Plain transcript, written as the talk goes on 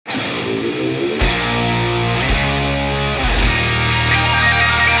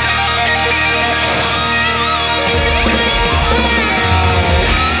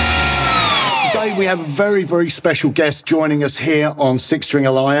we have a very, very special guest joining us here on Six String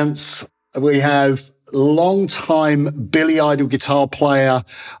Alliance. We have long-time Billy Idol guitar player,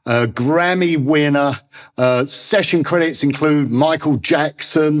 Grammy winner. Session credits include Michael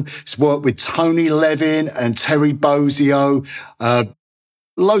Jackson. He's worked with Tony Levin and Terry Bozzio.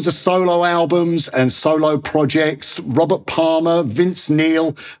 Loads of solo albums and solo projects. Robert Palmer, Vince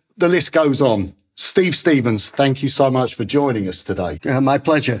Neil. The list goes on. Steve Stevens, thank you so much for joining us today. My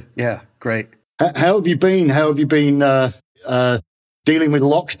pleasure. Yeah, great. How have you been? How have you been dealing with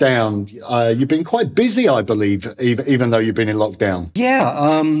lockdown? You've been quite busy, I believe, even though you've been in lockdown.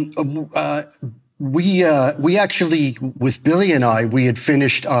 Yeah, we actually, with Billy and I, we had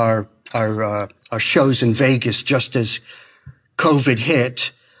finished our shows in Vegas just as COVID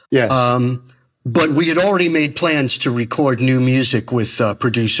hit. Yes. But we had already made plans to record new music with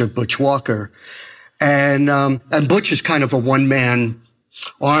producer Butch Walker. And Butch is kind of a one-man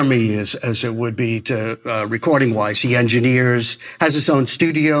army, as it would be, to recording-wise. He engineers, has his own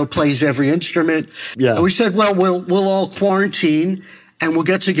studio, plays every instrument. Yeah. And we said, well, we'll all quarantine and we'll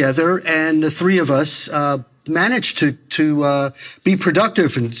get together. And the three of us managed to be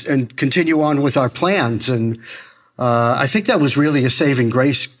productive and continue on with our plans. And I think that was really a saving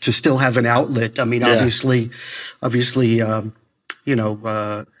grace to still have an outlet. I mean, obviously,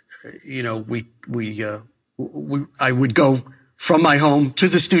 I would go from my home to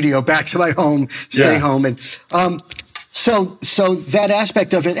the studio, back to my home, stay home. And, so that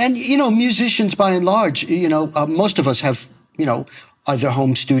aspect of it. And, musicians by and large, most of us have, either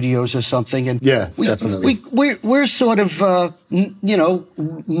home studios or something. And definitely. We're sort of,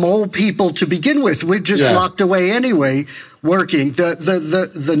 mole people to begin with. We're just locked away anyway, working.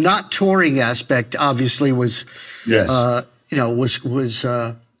 The not touring aspect obviously was, was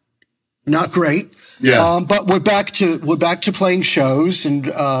not great. Yeah. But we're back to playing shows, and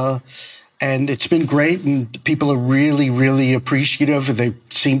it's been great, and people are really, really appreciative. They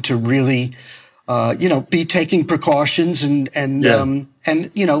seem to really, be taking precautions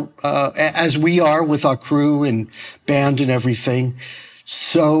as we are with our crew and band and everything.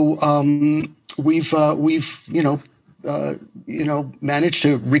 So, we've managed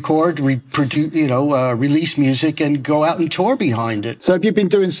to record, reproduce, release music and go out and tour behind it. So have you been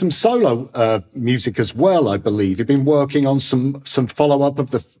doing some solo music as well, I believe? You've been working on some follow-up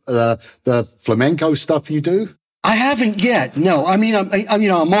of the flamenco stuff you do? I haven't yet. No, I mean,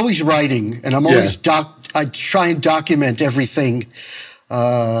 I'm always writing, and I'm always I try and document everything,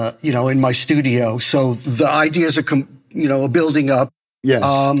 in my studio. So the ideas are, building up. Yes.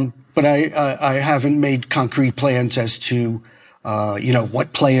 But I haven't made concrete plans as to,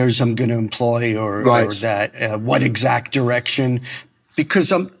 what players I'm going to employ or that, what exact direction,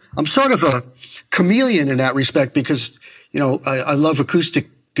 because I'm sort of a chameleon in that respect, because, I love acoustic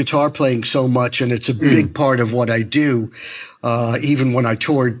guitar playing so much, and it's a big part of what I do. Even when I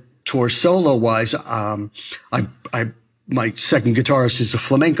tour solo wise, my second guitarist is a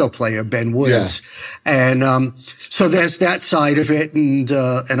flamenco player, Ben Woods. Yeah. And, so there's that side of it. And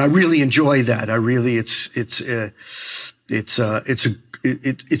I really enjoy that.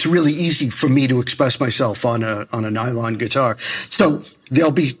 It's really easy for me to express myself on a nylon guitar. So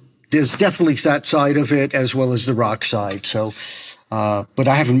there's definitely that side of it as well as the rock side. So, but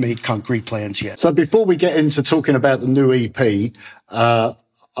I haven't made concrete plans yet. So before we get into talking about the new EP,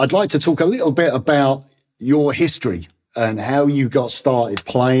 I'd like to talk a little bit about your history and how you got started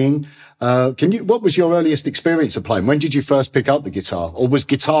playing. What was your earliest experience of playing? When did you first pick up the guitar? Or was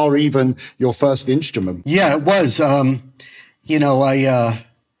guitar even your first instrument? Yeah, it was. I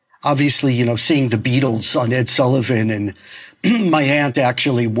obviously, seeing the Beatles on Ed Sullivan, and my aunt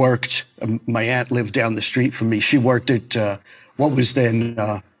actually worked, my aunt lived down the street from me. She worked at, what was then,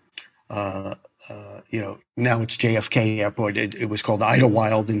 now it's JFK Airport. It was called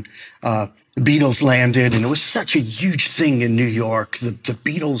Idlewild, and the Beatles landed, and it was such a huge thing in New York, the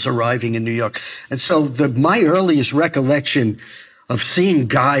Beatles arriving in New York. And so my earliest recollection of seeing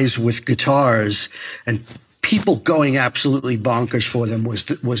guys with guitars and people going absolutely bonkers for them was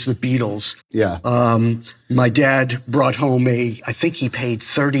the Beatles. Yeah. My dad brought home I think he paid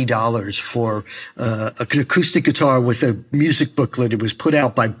 $30 for an acoustic guitar with a music booklet. It was put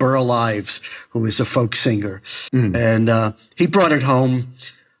out by Burl Ives, who was a folk singer. And he brought it home.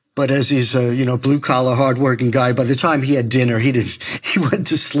 But as he's a, blue collar, hardworking guy, by the time he had dinner, he went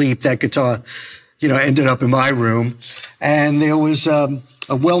to sleep. That guitar, ended up in my room. And there was a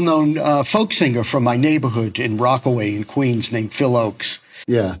well-known folk singer from my neighborhood in Rockaway in Queens named Phil Oakes.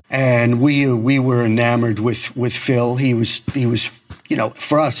 Yeah. And we were enamored with Phil. He was,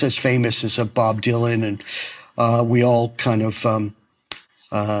 for us as famous as a Bob Dylan, and we all kind of,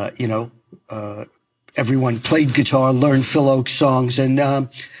 everyone played guitar, learned Phil Ochs songs. And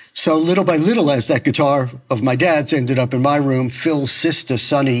so little by little, as that guitar of my dad's ended up in my room, Phil's sister,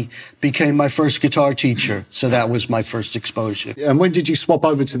 Sonny, became my first guitar teacher. So that was my first exposure. And when did you swap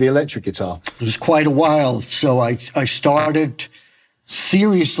over to the electric guitar? It was quite a while. So I started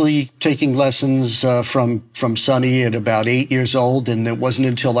seriously taking lessons from Sonny at about 8 years old. And it wasn't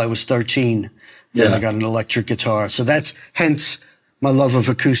until I was 13 that I got an electric guitar. So that's hence my love of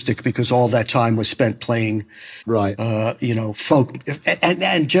acoustic, because all that time was spent playing, folk.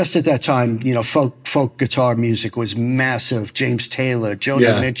 And just at that time, folk guitar music was massive. James Taylor,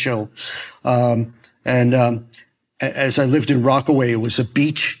 Joni Mitchell. As I lived in Rockaway, it was a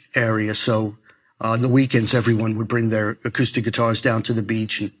beach area. So on the weekends, everyone would bring their acoustic guitars down to the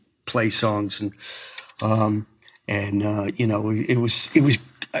beach and play songs. It was,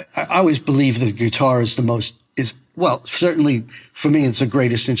 I always believe that guitar is certainly for me, it's the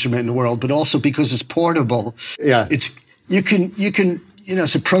greatest instrument in the world, but also because it's portable. Yeah. You can,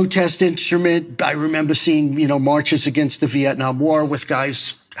 it's a protest instrument. I remember seeing, marches against the Vietnam War with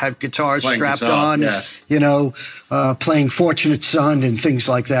guys had guitars strapped on, playing Fortunate Son and things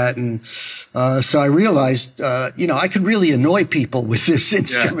like that. And, so I realized, I could really annoy people with this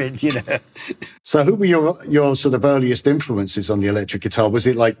instrument, So who were your sort of earliest influences on the electric guitar? Was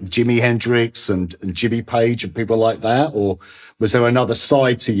it like Jimi Hendrix and Jimmy Page and people like that? Or was there another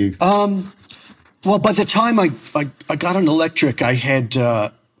side to you? Well, by the time I got an electric, I had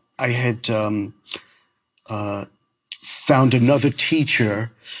found another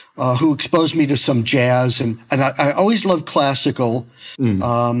teacher who exposed me to some jazz, and I always loved classical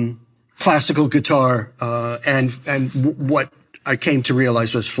guitar, and what I came to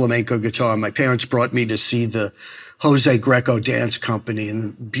realize was flamenco guitar. My parents brought me to see the Jose Greco Dance Company,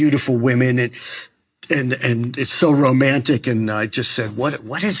 and beautiful women, and it's so romantic. And I just said,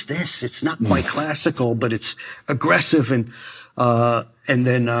 what is this? It's not quite classical, but it's aggressive.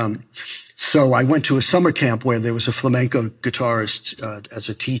 So I went to a summer camp where there was a flamenco guitarist as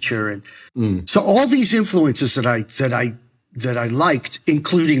a teacher, and so all these influences that I liked,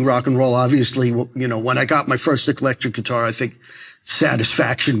 including rock and roll. Obviously, when I got my first electric guitar, I think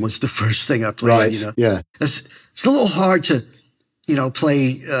Satisfaction was the first thing I played. Right. Yeah. It's a little hard to,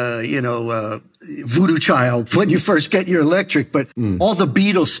 play, Voodoo Child when you first get your electric, but all the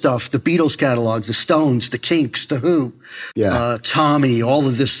Beatles stuff, the Beatles catalog, the Stones, the Kinks, the Who, Tommy, all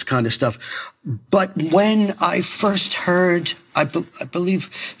of this kind of stuff. But when I first heard, I believe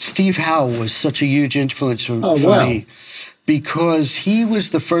Steve Howe was such a huge influence for me, because he was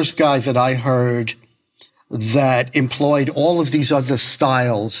the first guy that I heard that employed all of these other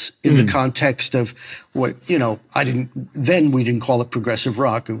styles in the context of what, we didn't call it progressive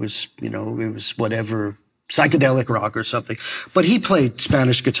rock. It was, it was whatever, psychedelic rock or something. But he played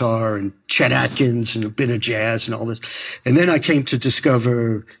Spanish guitar and Chet Atkins and a bit of jazz and all this. And then I came to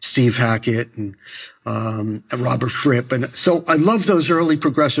discover Steve Hackett and Robert Fripp. And so I love those early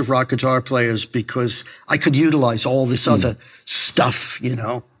progressive rock guitar players because I could utilize all this other stuff,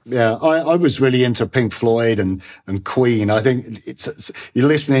 Yeah, I was really into Pink Floyd and Queen. I think you're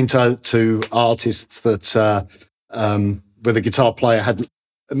listening to artists that, where the guitar player had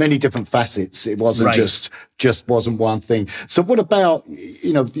many different facets. It wasn't just wasn't one thing. So what about,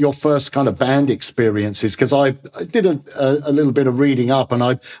 your first kind of band experiences? Cause I did a little bit of reading up, and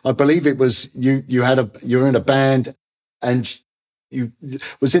I believe it was you were in a band, and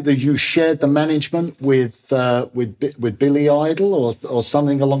was it that you shared the management with Billy Idol or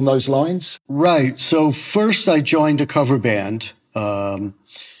something along those lines? Right. So first I joined a cover band, at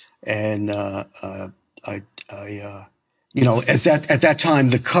that time,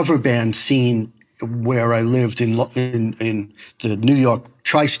 the cover band scene where I lived in the New York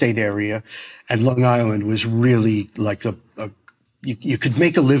tri-state area and Long Island was really like you could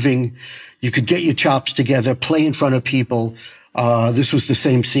make a living, you could get your chops together, play in front of people. This was the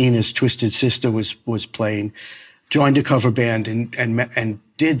same scene as Twisted Sister was playing. Joined a cover band and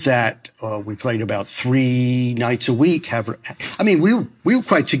did that. We played about 3 nights a week. We were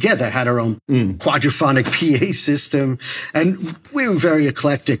quite together, had our own quadraphonic PA system, and we were very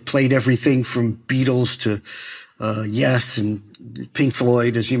eclectic, played everything from Beatles to, Yes and Pink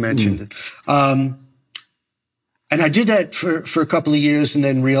Floyd, as you mentioned. And I did that for a couple of years and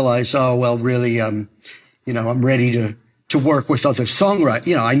then realized, really, I'm ready to work with other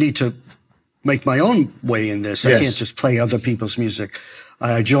songwriters. I need to make my own way in this. Yes. I can't just play other people's music.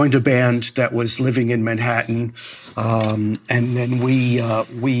 I joined a band that was living in Manhattan. And then we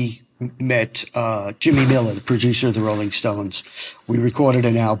met Jimmy Miller, the producer of the Rolling Stones. We recorded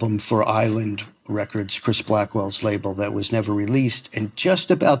an album for Island Records, Chris Blackwell's label, that was never released. And just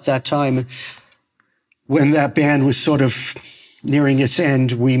about that time, when that band was sort of nearing its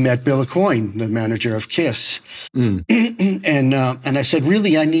end, we met Bill Aucoin, the manager of Kiss. And I said,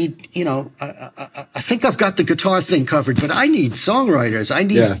 really, I need, I think I've got the guitar thing covered, but I need songwriters. I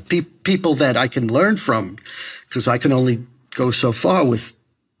need people that I can learn from, because I can only go so far with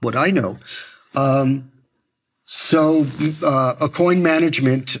what I know. So Aucoin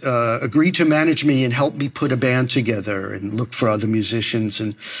Management agreed to manage me and help me put a band together and look for other musicians.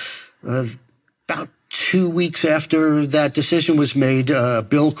 And about 2 weeks after that decision was made,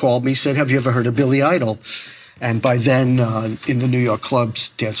 Bill called me, said, have you ever heard of Billy Idol? And by then, in the New York clubs,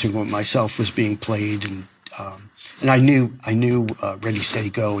 Dancing with Myself was being played. And I knew Ready, Steady,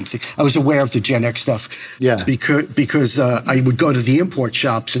 Go. And I was aware of the Gen X stuff. Yeah. Because I would go to the import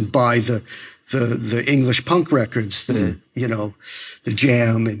shops and buy the English punk records, the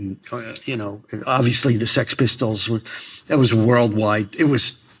Jam and, obviously the Sex Pistols. That was worldwide. It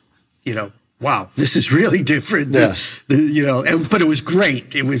was, wow, this is really different. Yeah. But it was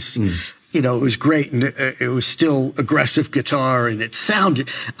great. It was, it was great. And it was still aggressive guitar, and it sounded,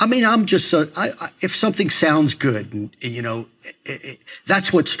 I'm just, if something sounds good,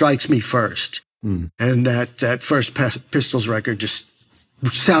 that's what strikes me first. And that first Pistols record just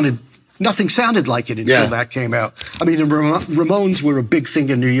nothing sounded like it until that came out. The Ramones were a big thing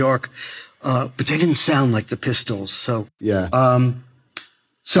in New York, but they didn't sound like the Pistols. So,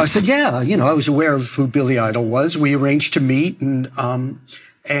 so I said, I was aware of who Billy Idol was. We arranged to meet, and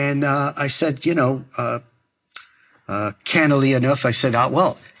I said, cannily enough, I said,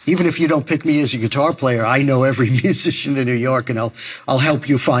 well, even if you don't pick me as a guitar player, I know every musician in New York, and I'll help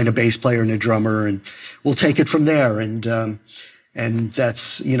you find a bass player and a drummer, and we'll take it from there. And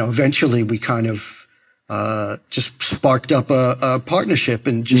that's, eventually we kind of just sparked up a partnership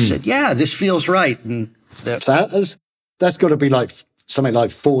and just said, this feels right. And that's got to be like something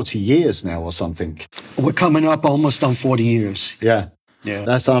like 40 years now or something. We're coming up almost on 40 years. Yeah.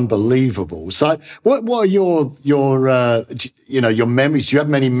 That's unbelievable. So what are your memories? Do you have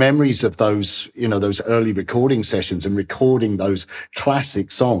many memories of those, those early recording sessions and recording those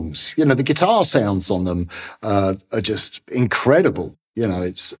classic songs? The guitar sounds on them, are just incredible.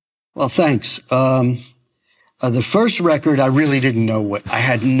 Well, thanks. The first record, I really didn't know I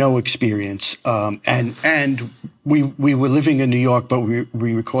had no experience. And we were living in New York, but we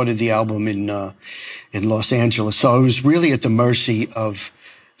recorded the album in Los Angeles. So I was really at the mercy of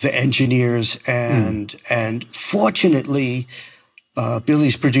the engineers. And fortunately,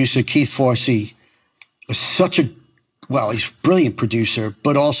 Billy's producer, Keith Forsey, was he's a brilliant producer,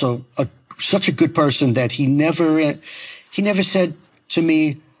 but also such a good person that he never said to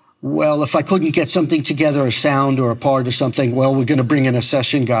me, well, if I couldn't get something together, a sound or a part or something, well, we're going to bring in a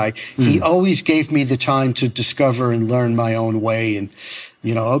session guy. He always gave me the time to discover and learn my own way. And,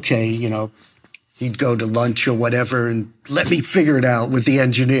 he'd go to lunch or whatever and let me figure it out with the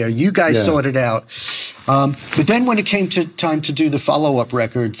engineer. You guys sort it out. But then when it came to time to do the follow-up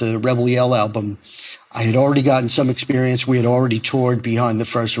record, the Rebel Yell album, I had already gotten some experience. We had already toured behind the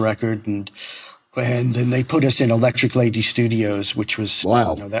first record, and then they put us in Electric Lady Studios, which was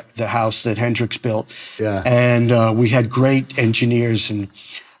the house that Hendrix built. Yeah. And we had great engineers, and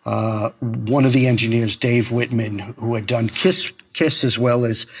one of the engineers, Dave Whitman, who had done Kiss as well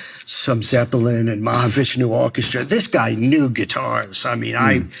as some Zeppelin and Mahavishnu Orchestra. This guy knew guitars.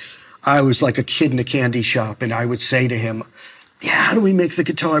 I was like a kid in a candy shop, and I would say to him, how do we make the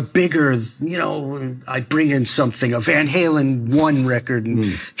guitar bigger? I'd bring in something, a Van Halen 1 record, and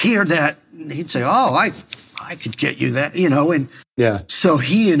hear that. And he'd say, I could get you that, and so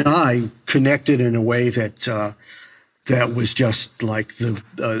he and I connected in a way that was just like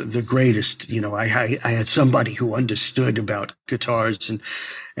the greatest. I had somebody who understood about guitars, and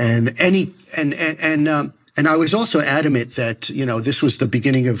I was also adamant that, this was the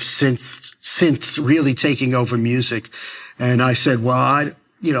beginning of synths really taking over music. And I said, well,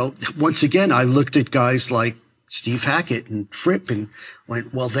 once again, I looked at guys like Steve Hackett and Fripp and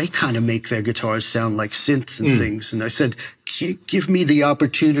went, well, they kind of make their guitars sound like synths and things. And I said, give me the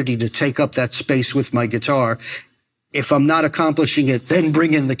opportunity to take up that space with my guitar. If I'm not accomplishing it, then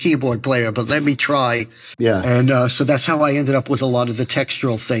bring in the keyboard player, but let me try. Yeah. And so that's how I ended up with a lot of the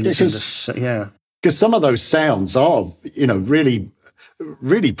textural things. Because some of those sounds are, really,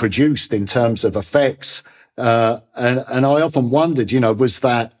 really produced in terms of effects. And I often wondered, was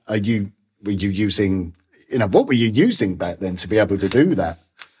that, were you using, what were you using back then to be able to do that?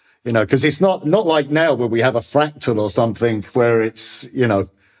 Because it's not like now where we have a fractal or something where it's,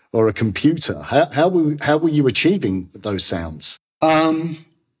 or a computer? How were you achieving those sounds?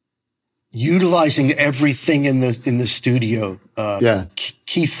 Utilizing everything in the studio.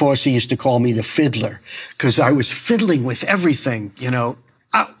 Keith Forsey used to call me the fiddler because I was fiddling with everything, you know.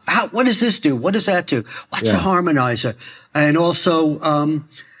 What does this do? What does that do? What's a harmonizer? And also,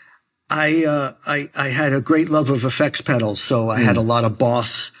 I had a great love of effects pedals, so I had a lot of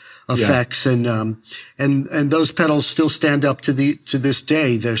Boss effects, and those pedals still stand up to this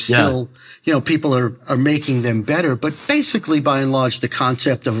day. They're still, you know, people are making them better, but basically, by and large, the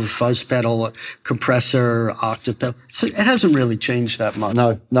concept of a fuzz pedal, a compressor, octave pedal, it hasn't really changed that much.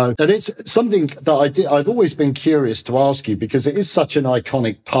 No. And it's something that I've always been curious to ask you because it is such an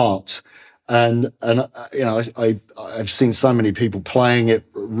iconic part. And you know, I've seen so many people playing it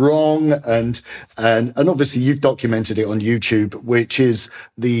wrong, and obviously you've documented it on YouTube, which is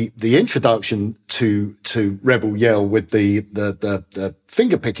the introduction to Rebel Yell with the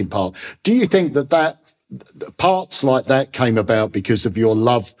finger picking part. Do you think that parts like that came about because of your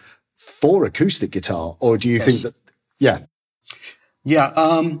love for acoustic guitar, or do you think that?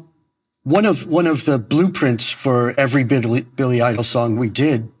 One of the blueprints for every Billy Idol song we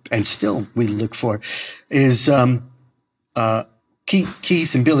did, and still we look for, is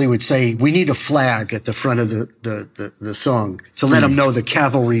Keith and Billy would say, we need a flag at the front of the song to let them know the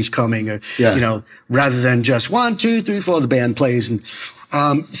cavalry's coming, or, you know, rather than just 1, 2, 3, 4, the band plays. And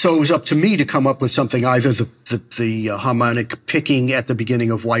so it was up to me to come up with something, either the harmonic picking at the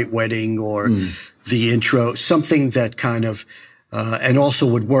beginning of White Wedding or the intro, something that kind of and also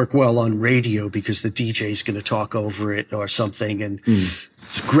would work well on radio because the DJ's going to talk over it or something. And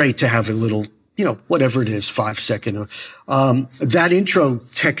it's great to have a little, you know, whatever it is, 5-second. That intro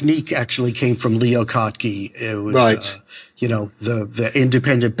technique actually came from Leo Kottke. It was, you know, the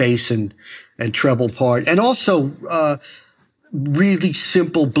independent bass and treble part. And also, really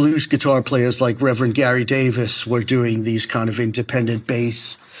simple blues guitar players like Reverend Gary Davis were doing these kind of independent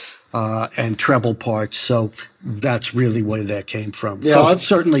bass and treble parts. So that's really where that came from. Yeah,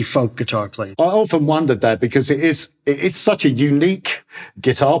 certainly folk guitar players. I often wondered that because it is such a unique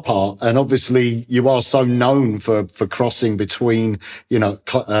guitar part, and obviously you are so known for crossing between, you know,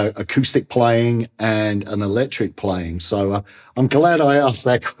 acoustic playing and an electric playing. So I'm glad I asked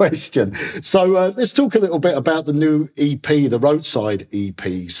that question. So let's talk a little bit about the new EP, the Roadside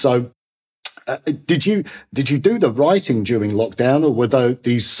EP. So did you do the writing during lockdown, or were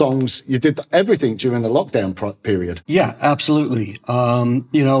these songs, you did everything during the lockdown period? Yeah, absolutely.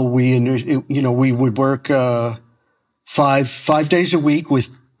 You know, we would work 5 days a week with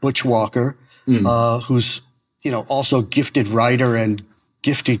Butch Walker, who's, you know, also a gifted writer and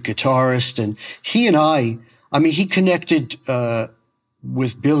gifted guitarist. And he and I mean, he connected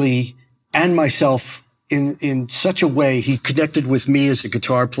with Billy and myself in such a way. He connected with me as a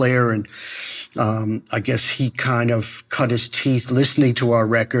guitar player, and I guess he kind of cut his teeth listening to our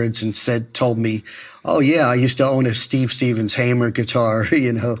records and told me, oh yeah, I used to own a Steve Stevens Hamer guitar,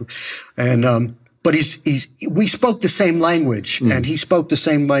 you know. And but we spoke the same language, and he spoke the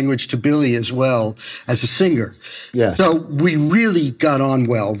same language to Billy as well as a singer. Yes. So we really got on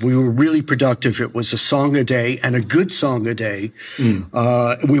well. We were really productive. It was a song a day, and a good song a day.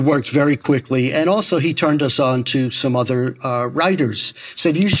 We worked very quickly, and also he turned us on to some other writers.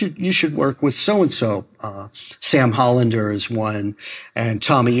 Said you should work with so and so. Sam Hollander is one, and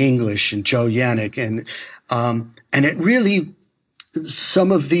Tommy English and Joe Yannick, and it really.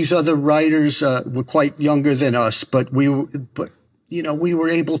 Some of these other writers were quite younger than us, but we were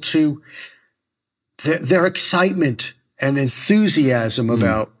able to, their excitement and enthusiasm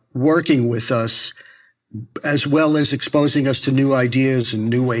about working with us, as well as exposing us to new ideas and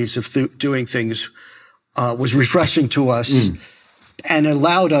new ways of doing things, was refreshing to us. And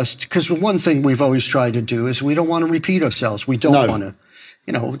allowed us to, because one thing we've always tried to do is we don't want to repeat ourselves. We don't want to.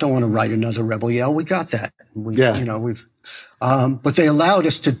 You know, we don't want to write another Rebel Yell. We got that. You know, but they allowed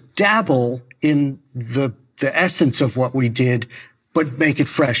us to dabble in the essence of what we did, but make it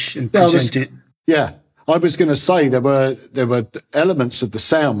fresh and present it. Yeah. I was going to say there were elements of the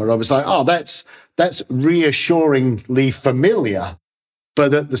sound where I was like, oh, that's reassuringly familiar.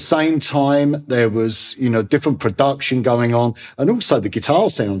 But at the same time, there was, you know, different production going on, and also the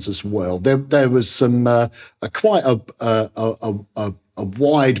guitar sounds as well. There was some quite a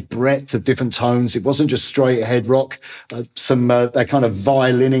wide breadth of different tones. It wasn't just straight ahead rock. Some that kind of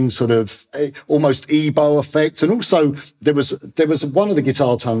violining sort of almost ebow effect, and also there was one of the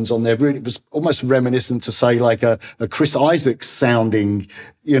guitar tones on there. Really, it was almost reminiscent to say like a Chris Isaacs sounding.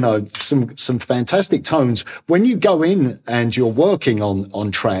 You know, some fantastic tones. When you go in and you're working on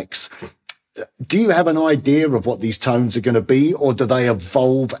tracks, Do you have an idea of what these tones are going to be, or do they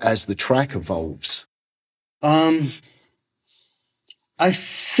evolve as the track evolves? I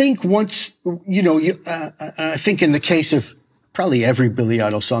think once, I think in the case of probably every Billy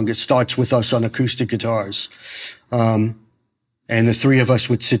Idol song, it starts with us on acoustic guitars. And the three of us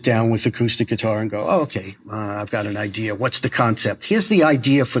would sit down with acoustic guitar and go, oh, okay, I've got an idea. What's the concept? Here's the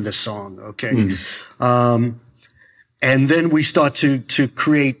idea for the song. Okay. And then we start to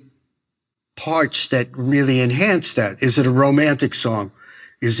create parts that really enhance that. Is it a romantic song?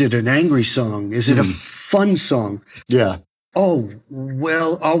 Is it an angry song? Is it a fun song? Yeah. Oh,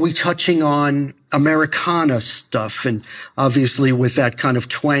 well, are we touching on Americana stuff? And obviously with that kind of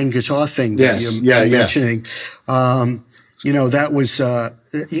twang guitar thing that you're mentioning, that was,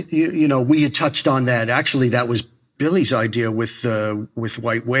 we had touched on that. Actually, that was Billy's idea with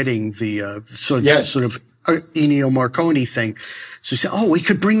White Wedding, the sort of Ennio Morricone thing. So he said, oh, we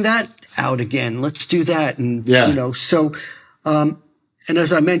could bring that out again. Let's do that. And, and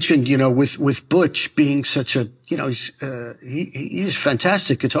as I mentioned, with Butch being such a, he's a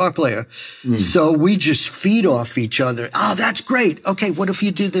fantastic guitar player. So we just feed off each other. Oh, that's great. Okay. What if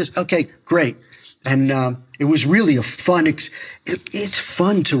you do this? Okay, great. And, it was really a fun, it's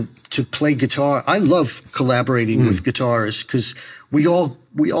fun to play guitar. I love collaborating with guitarists because we all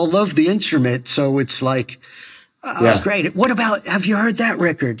love the instrument. So it's like, great. What about, have you heard that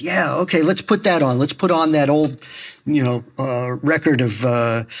record? Yeah. Okay. Let's put that on. Let's put on that old, record of,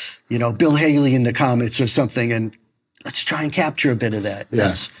 Bill Haley and the Comets or something. And let's try and capture a bit of that.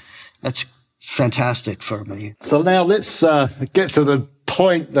 Yeah. That's fantastic for me. So now let's, get to the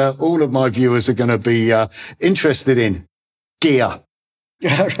point that all of my viewers are going to be, interested in: gear.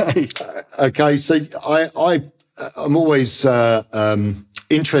 Yeah. Right. Okay. So I'm always,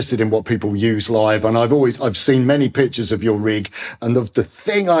 interested in what people use live. And I've seen many pictures of your rig. And the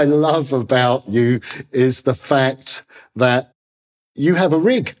thing I love about you is the fact that you have a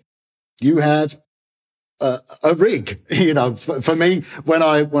rig. You have a rig. For me, when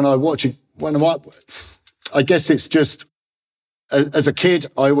I watch it, I guess it's just, as a kid,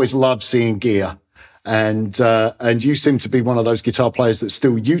 I always loved seeing gear. And you seem to be one of those guitar players that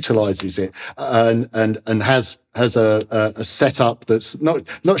still utilizes it and has a setup that's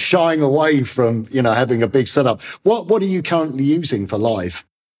not shying away from, having a big setup. What are you currently using for live?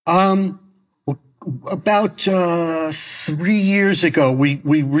 About 3 years ago, we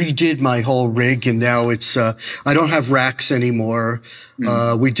redid my whole rig, and now it's I don't have racks anymore.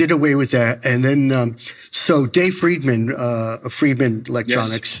 We did away with that, and then so Dave Friedman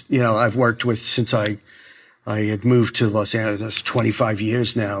Electronics, I've worked with since I had moved to Los Angeles 25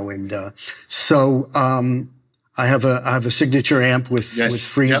 years now, and I have a signature amp with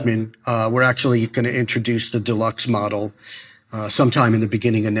Friedman. Yep. We're actually going to introduce the deluxe model sometime in the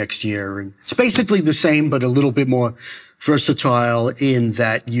beginning of next year. And it's basically the same, but a little bit more versatile in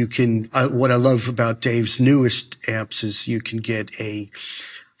that you can, what I love about Dave's newest amps is you can get a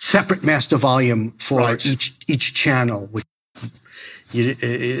separate master volume for each channel, which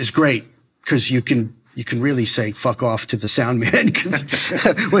is great because you can really say fuck off to the sound man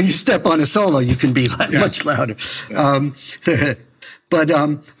because when you step on a solo, you can be much louder. But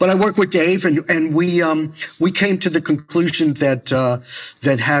I work with Dave and we came to the conclusion that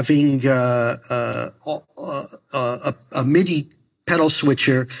having, a MIDI pedal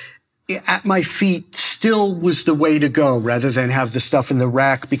switcher at my feet still was the way to go rather than have the stuff in the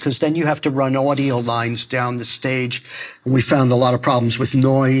rack, because then you have to run audio lines down the stage. And we found a lot of problems with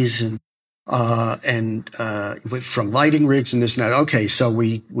noise and from lighting rigs and this and that. Okay. So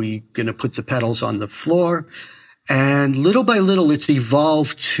we gonna put the pedals on the floor. And little by little, it's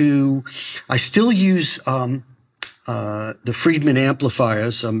evolved to, I still use, the Friedman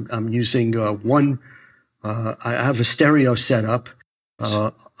amplifiers. I'm using, I have a stereo setup.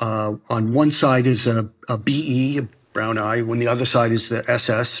 On one side is a BE, a Brown Eye, when the other side is the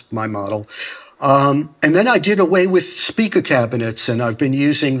SS, my model. And then I did away with speaker cabinets, and I've been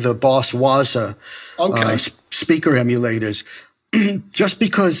using the Boss Waza, speaker emulators. Just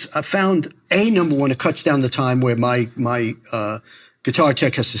because I found number one, it cuts down the time where my guitar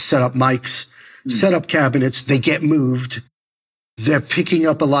tech has to set up mics, set up cabinets. They get moved. They're picking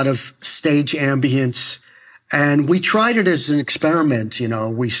up a lot of stage ambience. And we tried it as an experiment.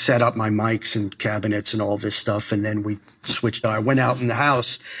 We set up my mics and cabinets and all this stuff. And then we switched. I went out in the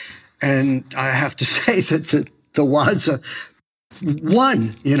house, and I have to say that the Waza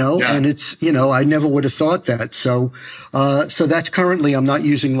won, and it's, I never would have thought that. So that's currently, I'm not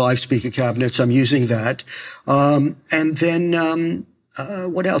using live speaker cabinets. I'm using that. And then,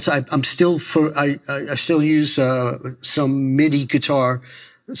 what else? I still use, some MIDI guitar,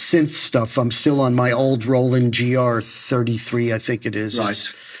 synth stuff. I'm still on my old Roland GR33, I think it is.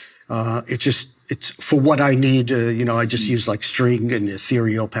 Right. It's for what I need. I just use like string and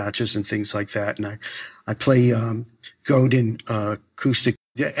ethereal patches and things like that. And I play Godin acoustic,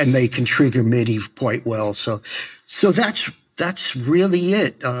 and they can trigger MIDI quite well. So that's really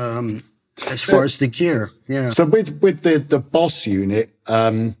it. As far as the gear, yeah. So with the Boss unit,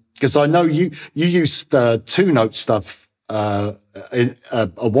 because I know you used two-note stuff a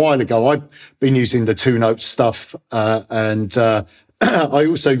while ago. I've been using the two-note stuff, and I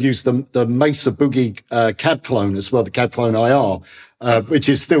also use the Mesa Boogie cab clone as well, the cab clone IR, which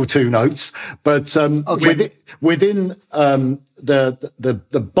is still two notes. But within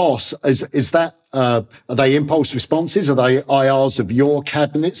the Boss, is that are they impulse responses? Are they IRs of your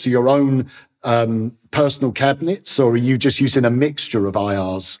cabinets, your own personal cabinets, or are you just using a mixture of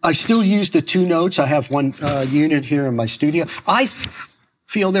IRs? I still use the two notes. I have one unit here in my studio. I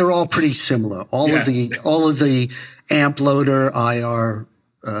feel they're all pretty similar. All of the amp loader IR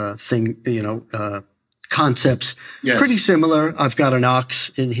concepts pretty similar. I've got an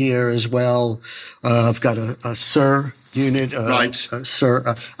aux in here as well. I've got a Sir unit.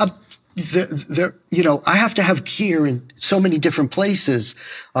 Sir. I have to have gear in so many different places,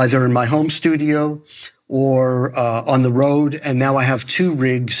 either in my home studio or on the road. And now I have two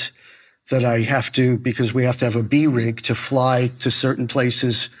rigs that I have to, because we have to have a B rig to fly to certain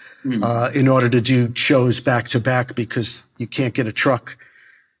places in order to do shows back to back, because you can't get a truck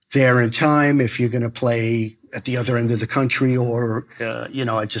there in time if you're going to play at the other end of the country. Or,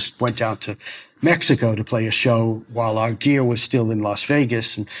 I just went down to Mexico to play a show while our gear was still in Las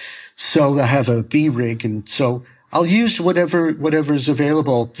Vegas. And so I have a B rig. And so I'll use whatever is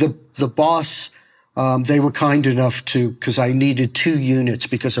available. The Boss, they were kind enough because I needed two units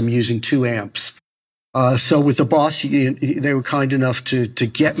because I'm using two amps. So with the Boss, they were kind enough to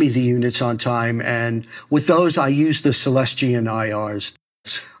get me the units on time. And with those, I use the Celestian IRs.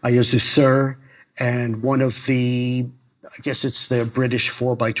 I use the Sir and one of the, I guess it's the British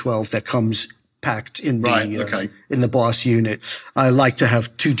 4x12 that comes packed in the Boss unit. I like to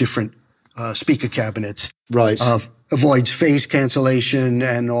have two different speaker cabinets. Right. Avoids phase cancellation,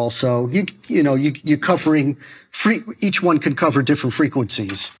 and also you're covering each one can cover different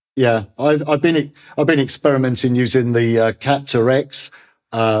frequencies. Yeah, I've been experimenting using the Captor X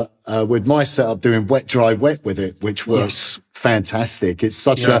with my setup, doing wet, dry, wet with it, which works fantastic. It's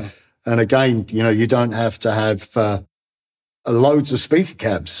such and again, you don't have to have loads of speaker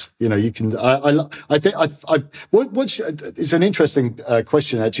cabs. You can. I think it's an interesting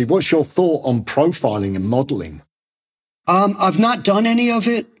question actually. What's your thought on profiling and modeling? I've not done any of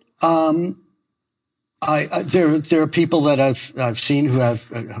it. There are people that I've seen who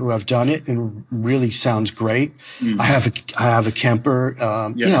have done it, and really sounds great. I have a Kemper.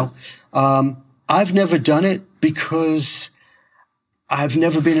 I've never done it because I've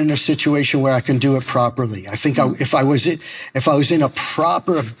never been in a situation where I can do it properly. I think if I was in a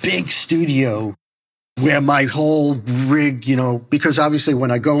proper big studio where my whole rig, because obviously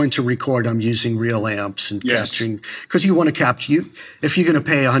when I go into record, I'm using real amps and capturing, because you want to capture if you're going to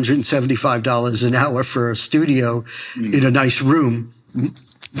pay $175 an hour for a studio in a nice room,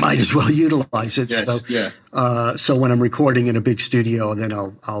 might as well utilize it. So when I'm recording in a big studio, then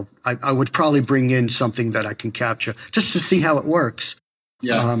I would probably bring in something that I can capture just to see how it works.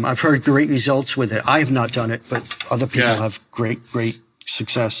 I've heard great results with it. I have not done it, but other people have great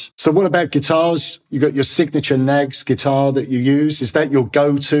success. So what about guitars? You got your signature Knaggs guitar that you use. Is that your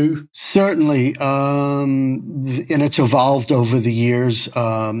go-to? Certainly. And it's evolved over the years.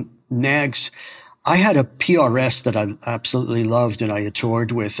 Knaggs, I had a PRS that I absolutely loved and I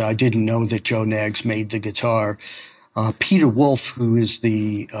toured with. I didn't know that Joe Knaggs made the guitar. Peter Wolf, who is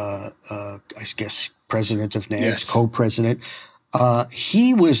the, I guess, president of Knaggs, co-president,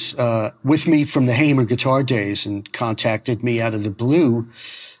 he was with me from the Hamer guitar days and contacted me out of the blue.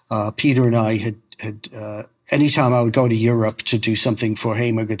 Peter and I had anytime I would go to Europe to do something for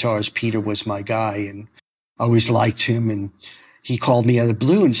Hamer guitars, Peter was my guy, and I always liked him. And he called me out of the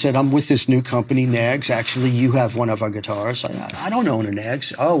blue and said, "I'm with this new company, Knaggs. Actually, you have one of our guitars." I don't own a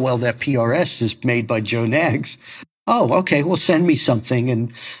Knaggs. "Oh, well, that PRS is made by Joe Knaggs." "Oh, okay. Well, send me something."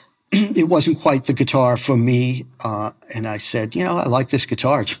 And it wasn't quite the guitar for me. And I said, I like this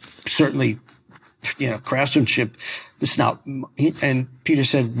guitar. It's certainly, craftsmanship. It's not. And Peter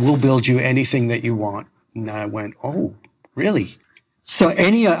said, "We'll build you anything that you want." And I went, "Oh, really?" So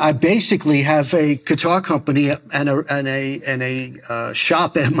I basically have a guitar company and a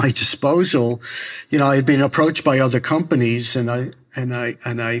shop at my disposal. I had been approached by other companies, and I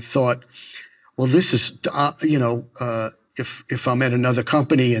thought, well, this is, if I'm at another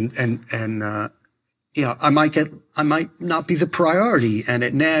company and you know, I might not be the priority. And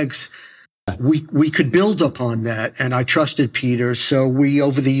at Knaggs, we could build upon that. And I trusted Peter. So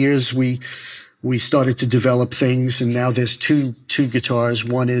over the years, we started to develop things. And now there's two guitars.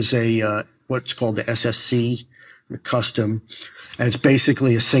 One is what's called the SSC, the custom. And it's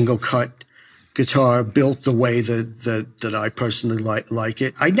basically a single cut guitar built the way that I personally like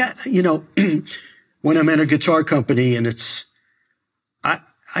it. You know, when I'm in a guitar company and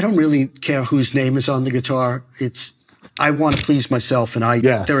I don't really care whose name is on the guitar. I want to please myself, and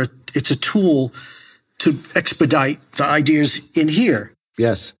it's a tool to expedite the ideas in here.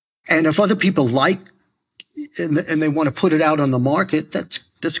 Yes. And if other people like, and they want to put it out on the market,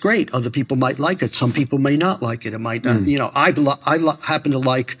 that's great. Other people might like it. Some people may not like it. It might not. You know, I happen to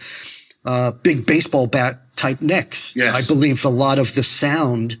like big baseball bat type necks. Yes. I believe a lot of the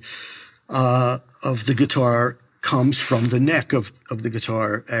sound of the guitar comes from the neck of the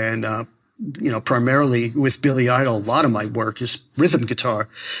guitar. And, you know, primarily with Billy Idol, a lot of my work is rhythm guitar.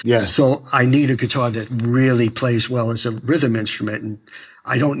 Yeah. So I need a guitar that really plays well as a rhythm instrument. And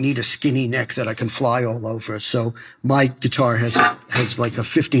I don't need a skinny neck that I can fly all over. So my guitar has like a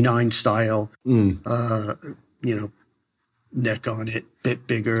 59 style, you know, neck on it, bit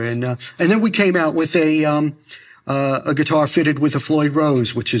bigger. And then we came out with a guitar fitted with a Floyd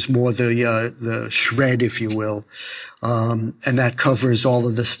Rose, which is more the shred, if you will. And that covers all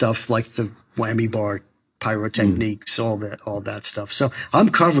of the stuff like the whammy bar, pyrotechniques, all that stuff. So I'm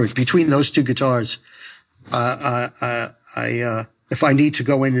covered between those two guitars. If I need to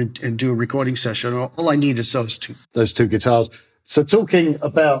go in and do a recording session, all I need is those two. Those two guitars. So talking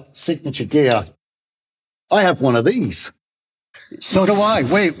about signature gear, I have one of these. So do I.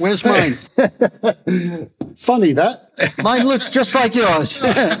 Wait, where's mine? Funny that. Mine looks just like yours.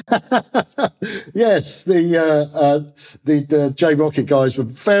 Yes, the J Rockett guys were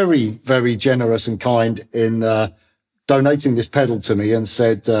very, very generous and kind in donating this pedal to me and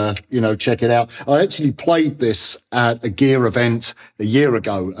said, you know, check it out. I actually played this at a gear event a year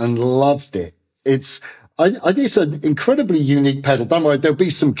ago and loved it. I think it's an incredibly unique pedal. Don't worry, there'll be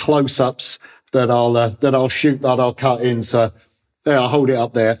some close-ups that I'll shoot, that I'll cut in. So there, I'll hold it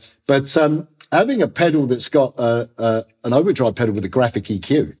up there. But, having a pedal that's got, an overdrive pedal with a graphic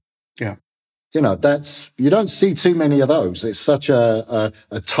EQ. Yeah. You know, you don't see too many of those. It's such a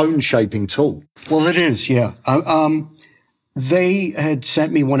tone shaping tool. Well, it is. Yeah. They had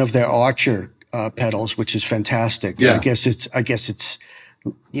sent me one of their Archer, pedals, which is fantastic. Yeah. I guess it's,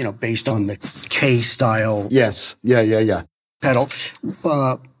 you know, based on the K style. Yes. Yeah. Pedal,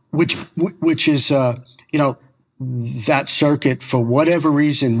 which is, you know, that circuit for whatever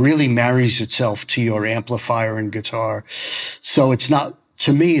reason really marries itself to your amplifier and guitar. So it's not,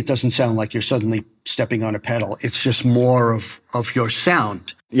 to me, it doesn't sound like you're suddenly stepping on a pedal. It's just more of your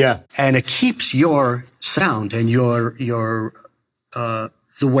sound. Yeah. And it keeps your sound and your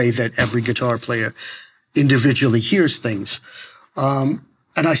the way that every guitar player individually hears things. And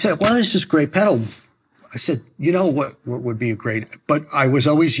I said, well, this is a great pedal. I said, you know what would be a great, but I was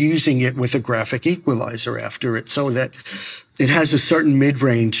always using it with a graphic equalizer after it so that it has a certain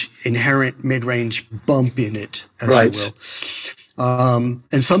inherent mid-range bump in it, as you will.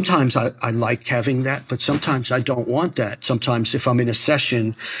 And sometimes I like having that, but sometimes I don't want that. Sometimes if I'm in a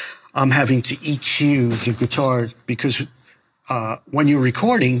session, I'm having to EQ the guitar because, when you're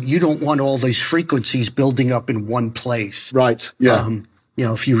recording, you don't want all these frequencies building up in one place. Right. Yeah. You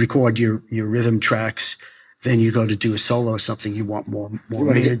know, if you record your rhythm tracks, then you go to do a solo or something, you want more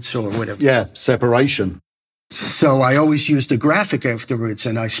mids or whatever. Yeah, separation. So I always used a graphic afterwards,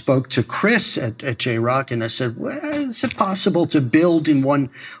 and I spoke to Chris at J Rock, and I said, well, is it possible to build in one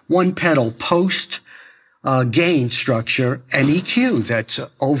pedal post gain structure and EQ that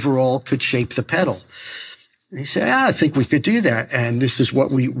overall could shape the pedal? And he said, I think we could do that. And this is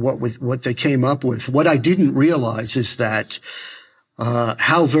what they came up with. What I didn't realize is that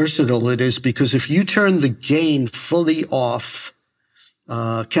how versatile it is, because if you turn the gain fully off,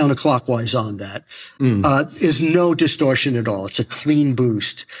 counterclockwise on that, is no distortion at all. It's a clean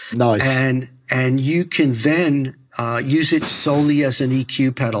boost. Nice. And you can then, use it solely as an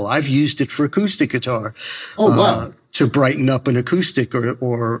EQ pedal. I've used it for acoustic guitar. Oh, wow. To brighten up an acoustic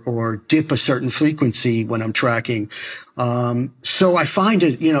or dip a certain frequency when I'm tracking. So I find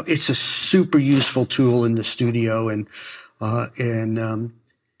it, you know, it's a super useful tool in the studio, and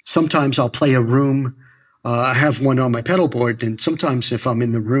sometimes I'll play a room I have one on my pedal board, and sometimes if I'm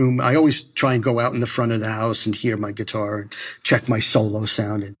in the room, I always try and go out in the front of the house and hear my guitar and check my solo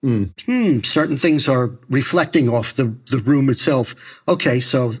sound. And, certain things are reflecting off the room itself. Okay,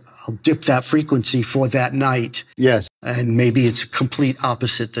 so I'll dip that frequency for that night. Yes. And maybe it's a complete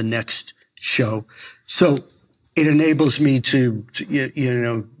opposite the next show. So it enables me to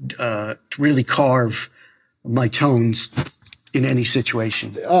really carve my tones in any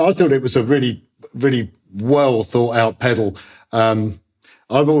situation. I thought it was a really, really well thought out pedal. I've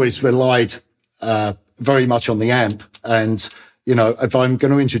always relied very much on the amp, and if I'm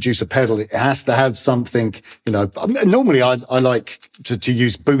going to introduce a pedal, it has to have something. Normally I like to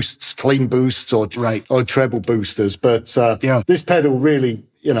use boosts, clean boosts, or treble boosters, but this pedal really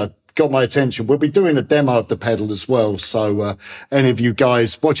got my attention. We'll be doing a demo of the pedal as well, so any of you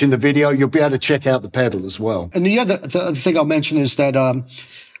guys watching the video, you'll be able to check out the pedal as well. And the other thing I'll mention is that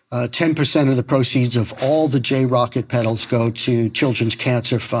 10% of the proceeds of all the Rockett pedals go to Children's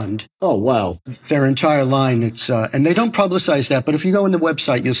Cancer Fund. Oh, wow. Their entire line, and they don't publicize that, but if you go on the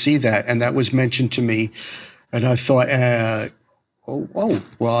website, you'll see that. And that was mentioned to me. And I thought,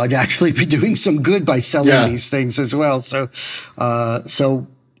 well, I'd actually be doing some good by selling these things as well. So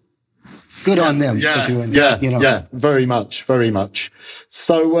good on them for doing that. Yeah, very much, very much.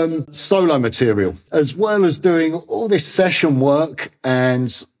 So, solo material, as well as doing all this session work and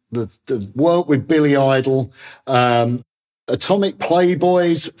the work with Billy Idol, Atomic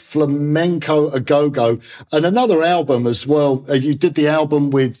Playboys, Flamenco A Go-Go, and another album as well. You did the album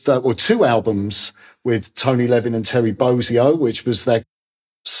with, or two albums with Tony Levin and Terry Bozzio, which was that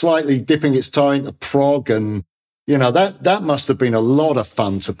slightly dipping its toe into prog, and that must have been a lot of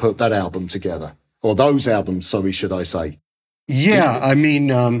fun to put that album together, or those albums, sorry, should I say? Yeah, I mean,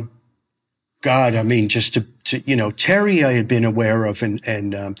 just to Terry I had been aware of, and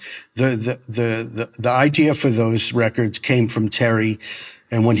the idea for those records came from Terry.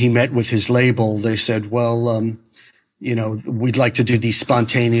 And when he met with his label, they said, well, we'd like to do these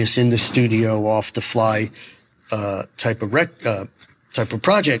spontaneous in the studio, off the fly, type of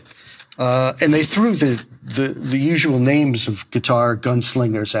project. And they threw the usual names of guitar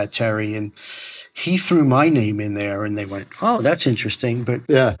gunslingers at Terry, and he threw my name in there, and they went, oh, that's interesting. But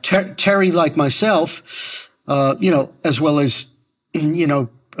Terry, like myself, as well as,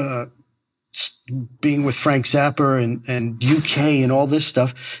 being with Frank Zappa and UK and all this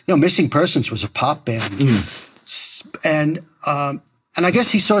stuff, Missing Persons was a pop band. And I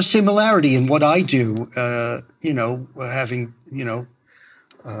guess he saw a similarity in what I do, having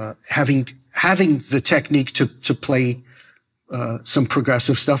the technique to play some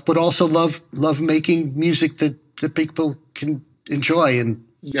progressive stuff, but also love making music that people can enjoy and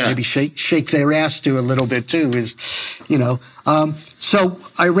maybe shake their ass to a little bit too. So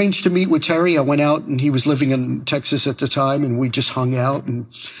I arranged to meet with Terry. I went out, and he was living in Texas at the time, and we just hung out and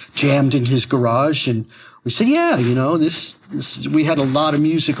jammed in his garage. And we said, this we had a lot of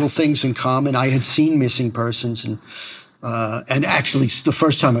musical things in common. I had seen Missing Persons, and actually, the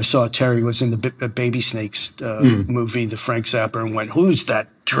first time I saw Terry was in the Baby Snakes movie, the Frank Zappa, and went, "Who's that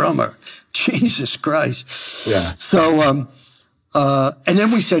drummer? Jesus Christ!" Yeah. So, and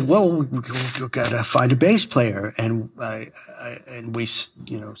then we said, "Well, we gotta find a bass player," and we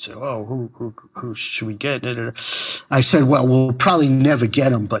said, "Oh, who should we get?" I said, "Well, we'll probably never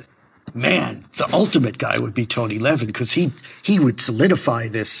get him, but man, the ultimate guy would be Tony Levin, because he would solidify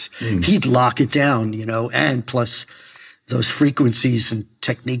this. He'd lock it down, and plus those frequencies and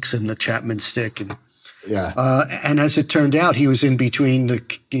techniques in the Chapman stick." And and as it turned out, he was in between the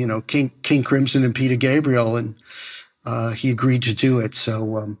King Crimson and Peter Gabriel, and he agreed to do it.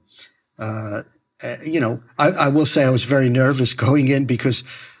 So I will say I was very nervous going in, because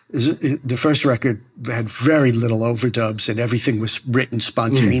the first record had very little overdubs, and everything was written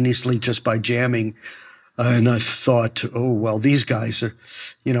spontaneously just by jamming. And I thought, oh, well, these guys are,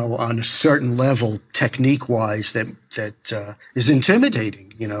 on a certain level, technique-wise, that is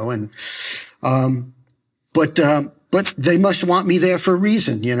intimidating, but they must want me there for a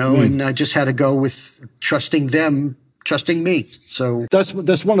reason, and I just had to go with trusting them, trusting me. So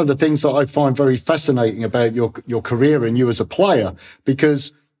that's one of the things that I find very fascinating about your career and you as a player,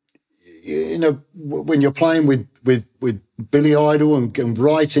 because when you're playing with Billy Idol and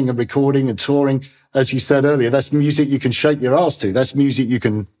writing and recording and touring, as you said earlier, that's music you can shake your ass to. That's music you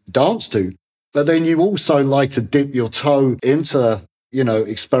can dance to. But then you also like to dip your toe into,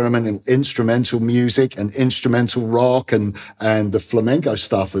 experimental instrumental music and instrumental rock and the flamenco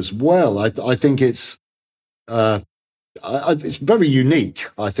stuff as well. I think it's very unique,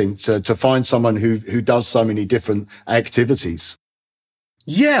 I think, to find someone who does so many different activities.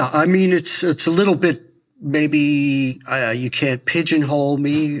 Yeah, I mean, it's a little bit maybe you can't pigeonhole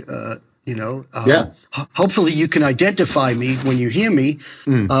me, hopefully you can identify me when you hear me.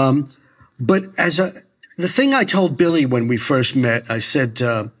 But the thing I told Billy when we first met, I said,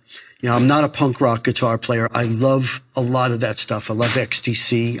 I'm not a punk rock guitar player. I love a lot of that stuff. I love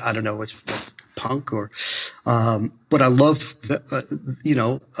XTC. I don't know, it's punk or, but I love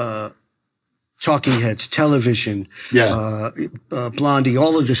Talking Heads, Television, Blondie,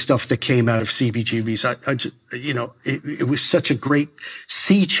 all of the stuff that came out of CBGB's. It was such a great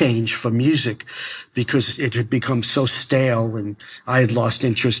sea change for music because it had become so stale, and I had lost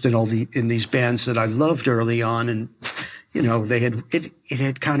interest in in these bands that I loved early on, and it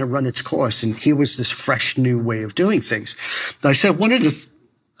had kind of run its course, and here was this fresh new way of doing things. I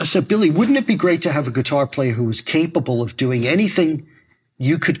said, Billy, wouldn't it be great to have a guitar player who was capable of doing anything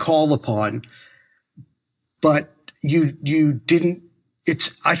you could call upon, but you didn't,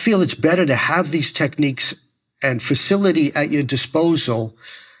 I feel it's better to have these techniques and facility at your disposal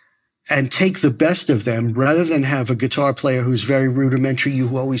and take the best of them rather than have a guitar player who's very rudimentary,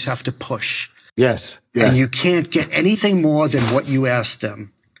 you always have to push. Yes. Yeah. And you can't get anything more than what you ask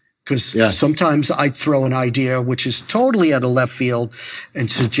them. Because sometimes I'd throw an idea which is totally out of left field and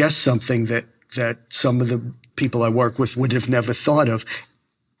suggest something that some of the people I work with would have never thought of.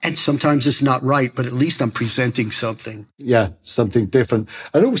 And sometimes it's not right, but at least I'm presenting something. Yeah, something different.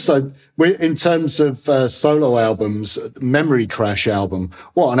 And also, in terms of solo albums, Memory Crash album,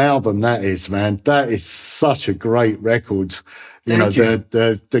 what an album that is, man. That is such a great record.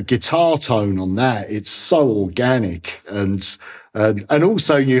 The guitar tone on that, it's so organic. And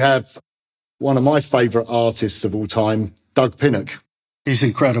also you have one of my favorite artists of all time, Doug Pinnock. He's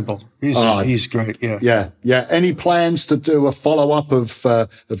incredible. He's great. Yeah. Yeah. Any plans to do a follow-up of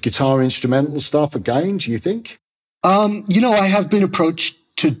guitar instrumental stuff again, do you think? I have been approached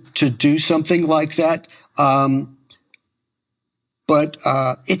to do something like that. But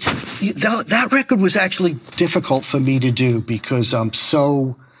that record was actually difficult for me to do because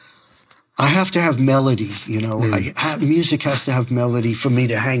I have to have melody, music has to have melody for me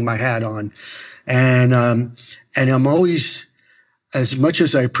to hang my hat on. And I'm always, as much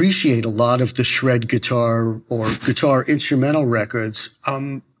as I appreciate a lot of the shred guitar or guitar instrumental records,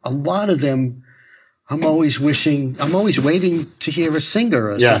 a lot of them, I'm always waiting to hear a singer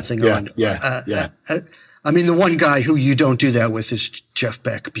or something on. I mean, the one guy who you don't do that with is Jeff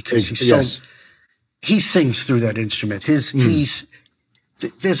Beck because he sings through that instrument.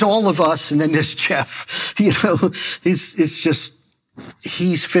 There's all of us and then there's Jeff,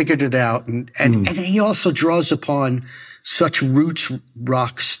 he's figured it out. And he also draws upon such roots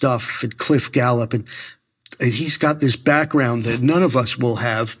rock stuff and Cliff Gallup. And he's got this background that none of us will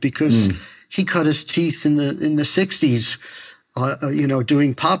have because he cut his teeth in the 60s,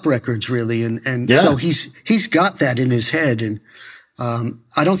 doing pop records really. So he's got that in his head. And,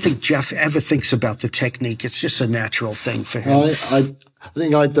 I don't think Jeff ever thinks about the technique. It's just a natural thing for him. I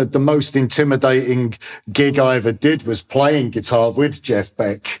think the most intimidating gig I ever did was playing guitar with Jeff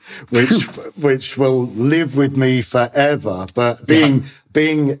Beck, which will live with me forever. But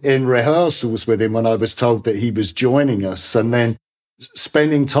being in rehearsals with him when I was told that he was joining us, and then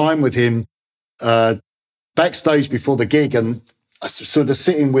spending time with him backstage before the gig, and sort of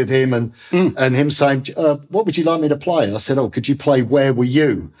sitting with him and him saying, what would you like me to play? I said, could you play Where Were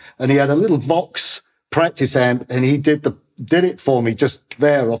You? And he had a little Vox practice amp and he did it for me just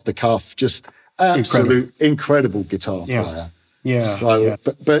there off the cuff. Just absolute incredible guitar player. Yeah. So,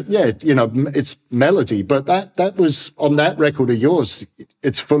 but it's melody, but that was on that record of yours.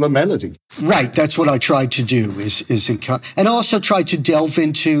 It's full of melody. Right. That's what I tried to do and also tried to delve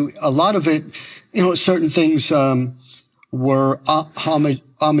into a lot of it. Certain things, were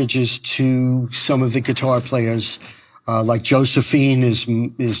homages to some of the guitar players, like Josephine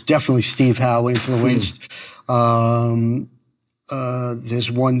is definitely Steve Howe influenced. There's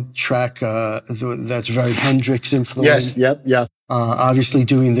one track that's very Hendrix influenced. Yes, yeah. Obviously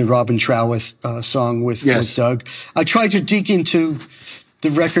doing the Robin Trower song with Doug. I tried to dig into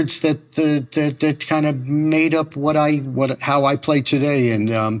the records that kind of made up how I play today,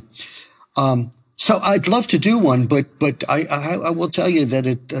 and so I'd love to do one, but I will tell you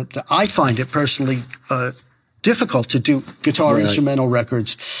that I find it personally difficult to do guitar instrumental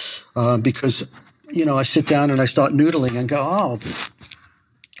records because I sit down and I start noodling and go,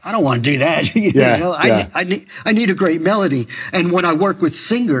 I don't want to do that. I need a great melody. And when I work with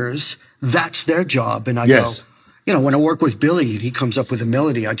singers, that's their job. And I go, when I work with Billy and he comes up with a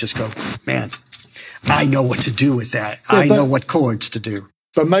melody, I just go, man, I know what to do with that. I know what chords to do.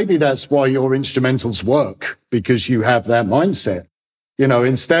 But maybe that's why your instrumentals work, because you have that mindset. You know,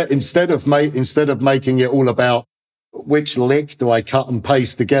 instead of making it all about which lick do I cut and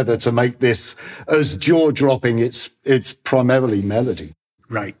paste together to make this as jaw-dropping, it's primarily melody.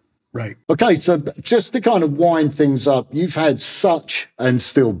 Right. Right. Okay, so just to kind of wind things up, you've had such, and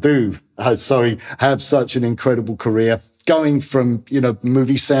still do, have such an incredible career, going from, you know,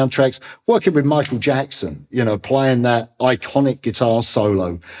 movie soundtracks, working with Michael Jackson, you know, playing that iconic guitar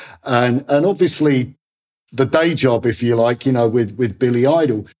solo, and obviously the day job, if you like, you know, with Billy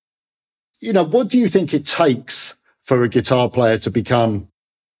Idol. You know, what do you think it takes for a guitar player to become,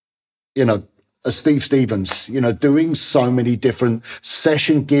 you know, a Steve Stevens, you know, doing so many different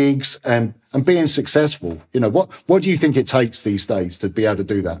session gigs and being successful? You know, what do you think it takes these days to be able to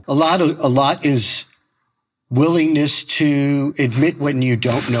do that? A lot is willingness to admit when you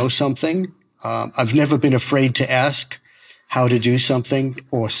don't know something. I've never been afraid to ask how to do something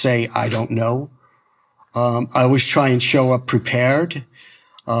or say, I don't know. I always try and show up prepared.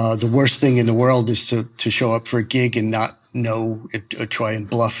 The worst thing in the world is to show up for a gig and not know it, or try and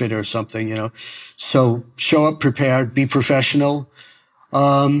bluff it or something, you know. So show up prepared, be professional,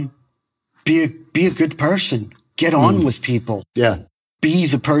 be a good person, get on with people. Yeah. Be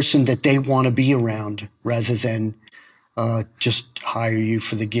the person that they want to be around rather than just hire you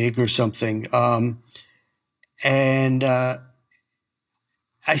for the gig or something.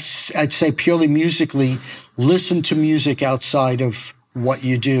 I'd say purely musically, listen to music outside of what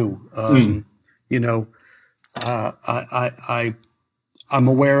you do. You know, I'm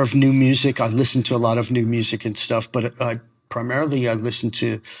aware of new music. I listen to a lot of new music and stuff, but primarily I listen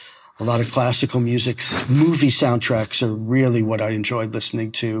to a lot of classical music. Movie soundtracks are really what I enjoy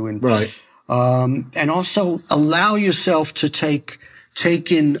listening to. And, right. And also allow yourself to take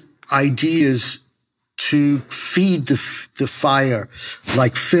in ideas to feed the fire,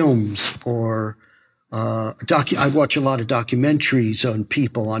 like films or, I watch a lot of documentaries on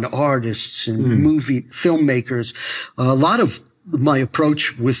people, on artists and filmmakers. A lot of my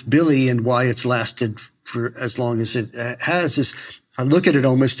approach with Billy and why it's lasted for as long as it has is I look at it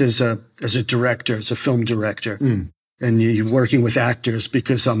almost as a director, as a film director. And you're working with actors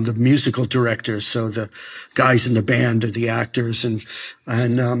because I'm the musical director. So the guys in the band are the actors and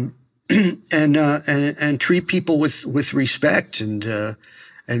treat people with respect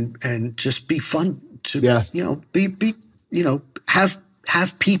and just be fun to, you know, you know,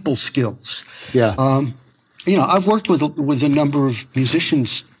 have people skills. Yeah. You know, I've worked with a number of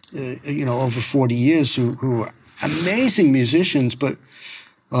musicians, you know, over 40 years who are amazing musicians, but,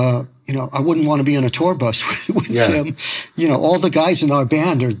 you know, I wouldn't want to be on a tour bus with them. You know, all the guys in our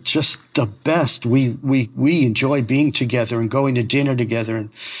band are just the best. We enjoy being together and going to dinner together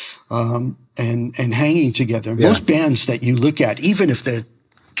and hanging together. Most bands that you look at, even if they're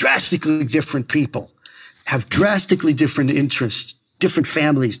drastically different people, have drastically different interests, different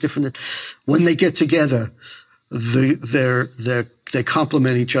families, when they get together, they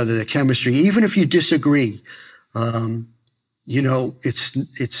complement each other, their chemistry. Even if you disagree, you know,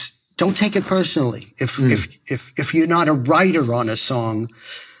 don't take it personally. If you're not a writer on a song,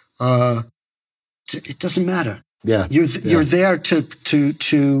 it doesn't matter. Yeah. You're there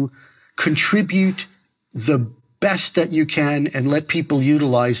to contribute the best that you can and let people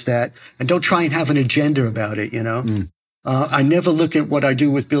utilize that, and don't try and have an agenda about it, you know? I never look at what I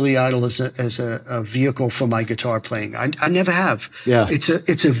do with Billy Idol as a vehicle for my guitar playing. I never have. Yeah.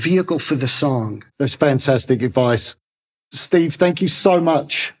 It's a vehicle for the song. That's fantastic advice. Steve, thank you so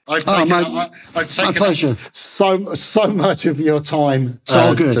much. I've taken my pleasure. So much of your time it's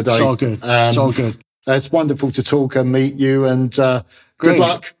all good. Today. It's all good. It's all good. It's wonderful to talk and meet you, and good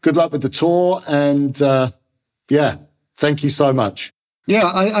luck. Good luck with the tour, and yeah, thank you so much. Yeah,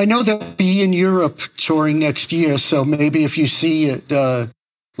 I know they'll be in Europe touring next year, so maybe if you see it,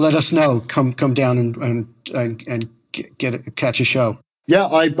 let us know. Come down and catch a show. Yeah,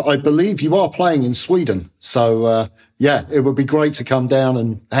 I believe you are playing in Sweden, so yeah, it would be great to come down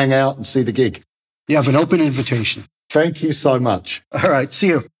and hang out and see the gig. You have an open invitation. Thank you so much. All right, see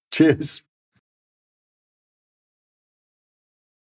you. Cheers.